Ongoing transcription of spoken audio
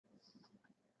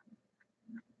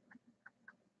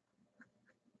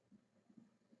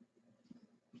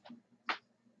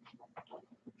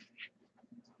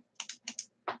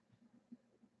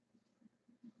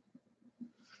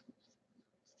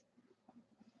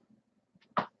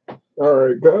All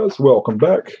right, guys, welcome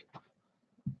back.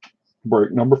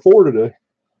 Break number 4 today.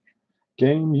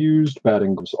 Game used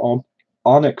batting gloves on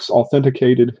ONYX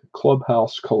Authenticated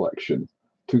Clubhouse Collection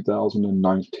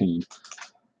 2019.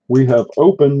 We have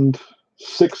opened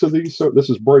 6 of these, so this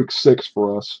is break 6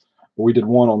 for us. We did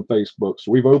one on Facebook,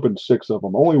 so we've opened 6 of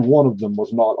them. Only one of them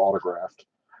was not autographed,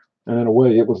 and in a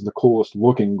way, it was the coolest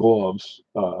looking gloves.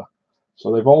 So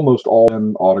they've almost all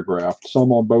been autographed.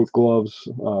 Some on both gloves,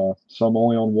 some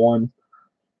only on one.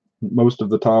 Most of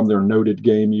the time, they're noted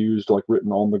game used, like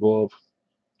written on the glove.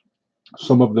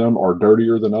 Some of them are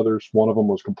dirtier than others. One of them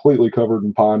was completely covered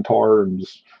in pine tar and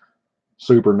just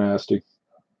super nasty,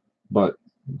 but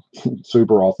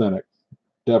super authentic.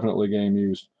 Definitely game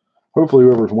used. Hopefully,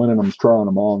 whoever's winning them is trying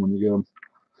them on when you get them.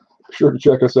 Be sure to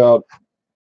check us out.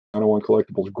 901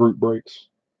 Collectibles group breaks,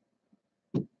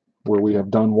 where we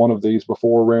have done one of these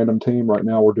before. Random team. Right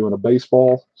now, we're doing a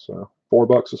baseball, so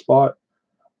 $4 a spot.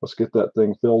 Let's get that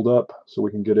thing filled up so we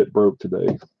can get it broke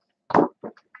today.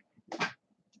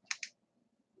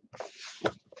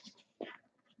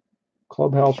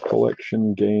 Clubhouse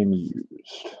Collection game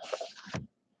used.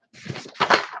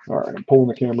 All right, I'm pulling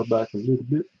the camera back a little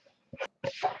bit.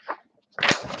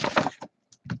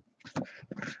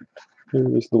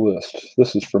 Here is the list.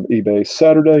 This is from eBay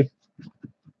Saturday.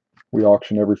 We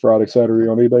auction every Friday, Saturday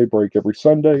on eBay, break every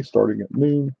Sunday starting at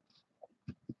noon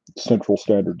Central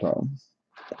Standard Time.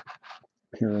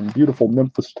 Here in beautiful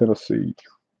Memphis, Tennessee.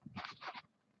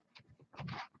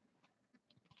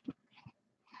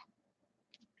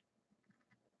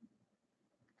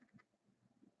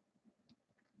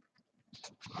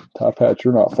 Top Hat,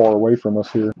 you're not far away from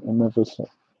us here in Memphis.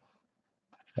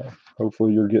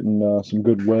 Hopefully you're getting some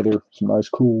good weather, some nice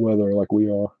cool weather like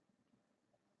we are.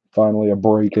 Finally a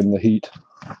break in the heat.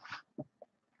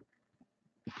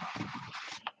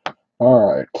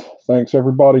 All right. Thanks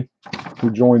everybody who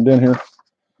joined in here.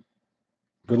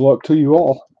 Good luck to you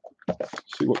all.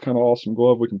 Let's see what kind of awesome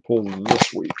glove we can pull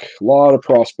this week. A lot of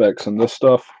prospects in this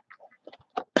stuff.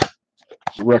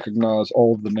 Recognize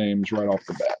all of the names right off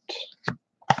the bat.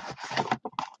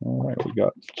 All right,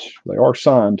 they are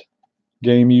signed.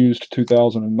 Game used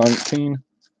 2019.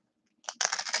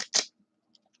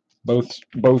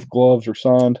 Both gloves are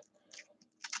signed.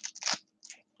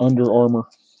 Under Armour.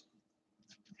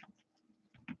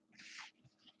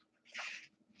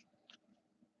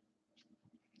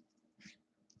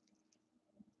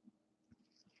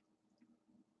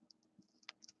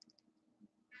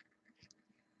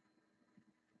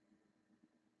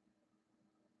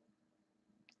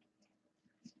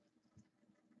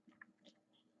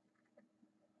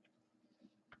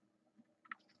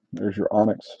 There's your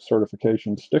ONYX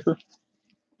certification sticker.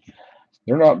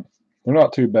 They're not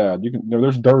too bad.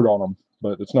 There's dirt on them,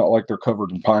 but it's not like they're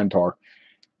covered in pine tar.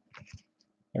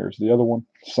 There's the other one.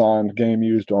 Signed, game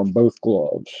used on both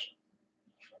gloves.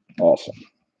 Awesome.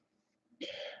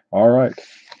 All right,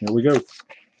 here we go.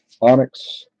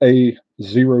 ONYX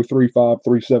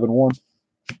A035371.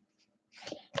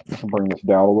 I'll bring this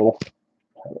down a little.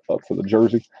 Have it up for the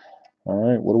jersey. All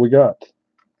right, what do we got?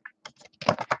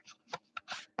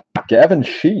 Gavin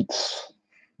Sheets.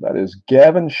 That is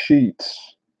Gavin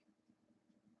Sheets.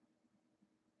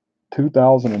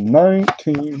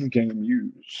 2019 game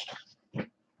used.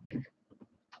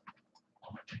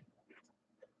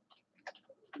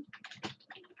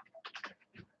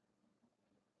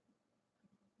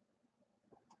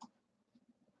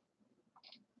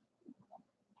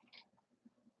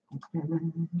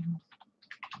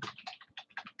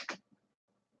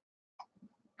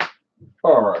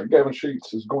 All right, Gavin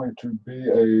Sheets is going to be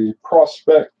a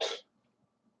prospect,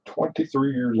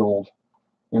 23 years old,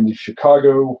 in the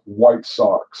Chicago White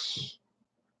Sox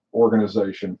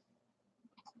organization.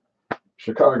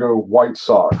 Chicago White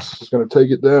Sox is going to take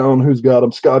it down. Who's got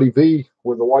him? Scotty V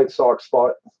with the White Sox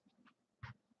spot.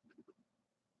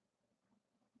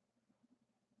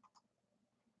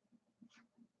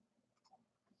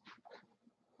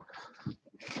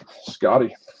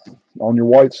 Scotty on your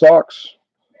White Sox,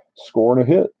 scoring a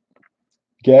hit.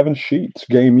 Gavin Sheets,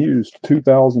 game used,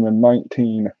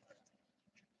 2019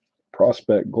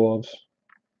 prospect gloves.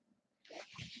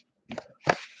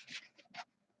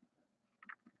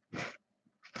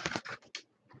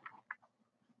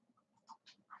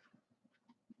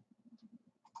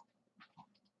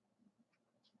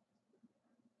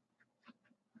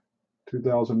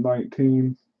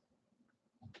 (2019)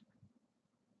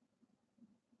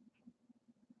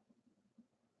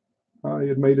 He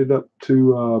had made it up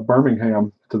to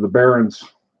Birmingham, to the Barons.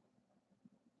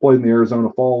 Played in the Arizona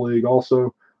Fall League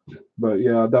also. But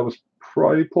yeah, that was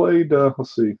probably played,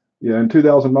 let's see, Yeah, in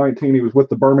 2019, he was with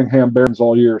the Birmingham Barons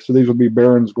all year. So these would be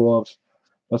Barons gloves.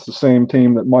 That's the same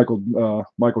team that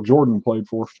Michael Jordan played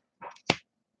for.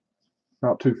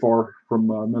 Not too far from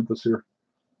Memphis here.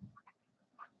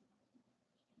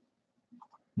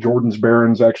 Jordan's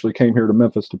Barons actually came here to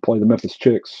Memphis to play the Memphis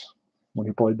Chicks when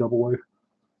he played Double A.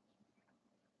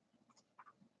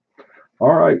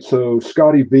 All right, so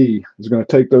Scotty V is going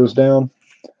to take those down.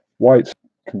 Whites,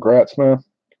 congrats, man.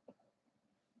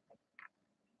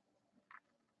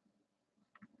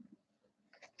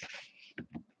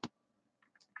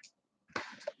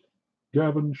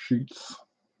 Gavin Sheets.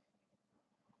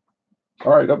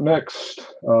 All right, up next,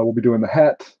 we'll be doing the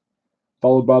hat,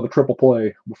 followed by the triple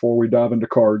play before we dive into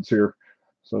cards here.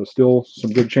 So still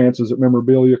some good chances at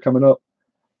memorabilia coming up.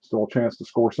 Still a chance to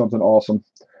score something awesome.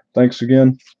 Thanks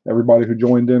again, everybody who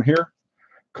joined in here.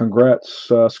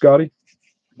 Congrats, Scotty,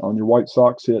 on your White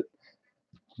Sox hit.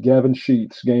 Gavin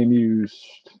Sheets, game used,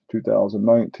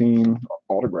 2019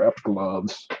 autographed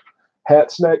gloves.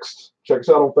 Hats next. Check us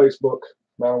out on Facebook.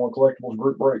 901 Collectibles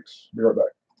Group Breaks. Be right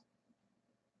back.